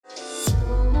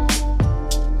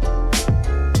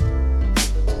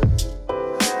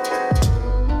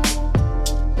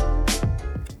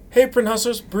Hey Print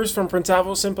Hustlers, Bruce from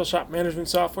Printavo, Simple Shop Management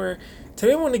Software.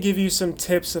 Today I want to give you some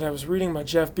tips that I was reading by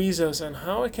Jeff Bezos on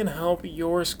how it can help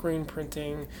your screen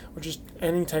printing or just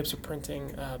any types of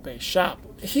printing based shop.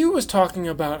 He was talking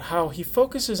about how he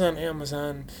focuses on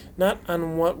Amazon, not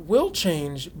on what will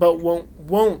change, but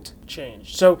won't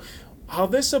change. So how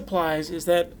this applies is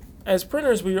that as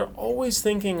printers, we are always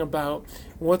thinking about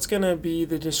what's going to be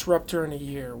the disruptor in a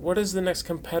year. What is the next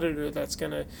competitor that's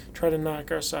going to try to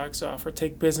knock our socks off or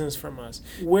take business from us?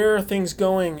 Where are things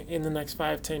going in the next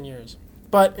 5-10 years?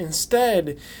 But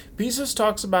instead, Bezos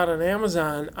talks about on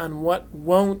Amazon on what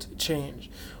won't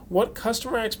change. What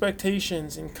customer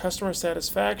expectations and customer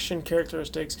satisfaction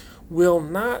characteristics will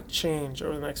not change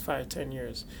over the next 5-10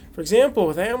 years. For example,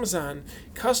 with Amazon,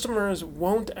 customers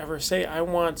won't ever say, I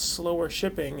want slower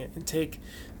shipping and take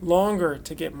longer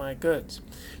to get my goods.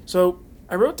 So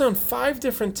I wrote down 5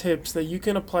 different tips that you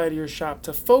can apply to your shop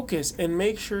to focus and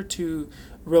make sure to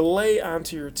relay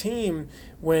onto your team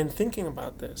when thinking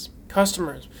about this.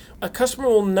 A customer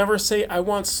will never say, I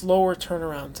want slower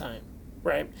turnaround time.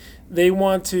 Right? They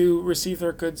want to receive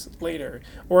their goods later.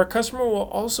 Or a customer will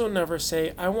also never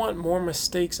say, I want more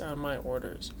mistakes on my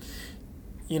orders.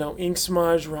 Ink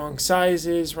smudge, wrong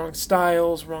sizes, wrong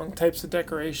styles, wrong types of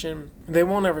decoration. They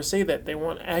won't ever say that. They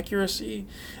want accuracy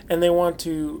and they want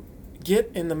to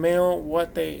get in the mail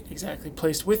what they exactly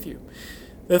placed with you.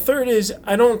 The third is,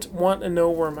 I don't want to know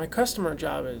where my customer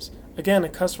job is. Again, a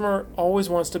customer always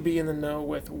wants to be in the know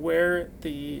with where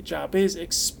the job is,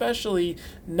 especially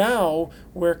now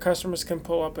where customers can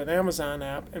pull up an Amazon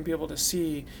app and be able to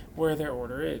see where their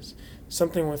order is.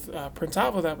 Something with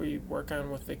Printavo that we work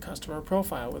on with the customer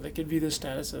profile, where they can view the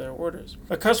status of their orders.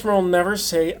 A customer will never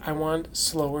say, I want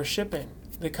slower shipping.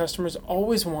 The customers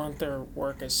always want their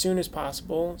work as soon as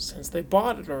possible since they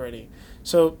bought it already.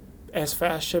 So as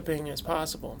fast shipping as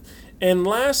possible. And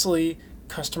lastly,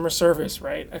 customer service,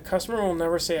 right? A customer will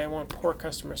never say, I want poor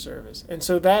customer service. And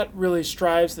so that really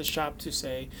strives the shop to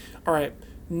say, all right,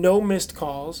 no missed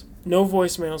calls, no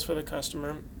voicemails for the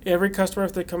customer. Every customer,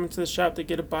 if they come into the shop, they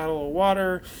get a bottle of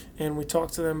water and we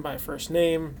talk to them by first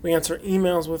name. We answer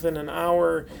emails within an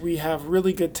hour. We have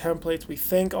really good templates. We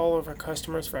thank all of our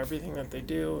customers for everything that they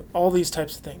do, all these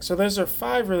types of things. So those are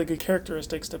 5 really good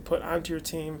characteristics to put onto your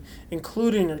team,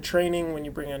 including your training when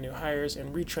you bring on new hires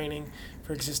and retraining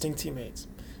for existing teammates.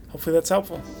 Hopefully that's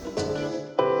helpful.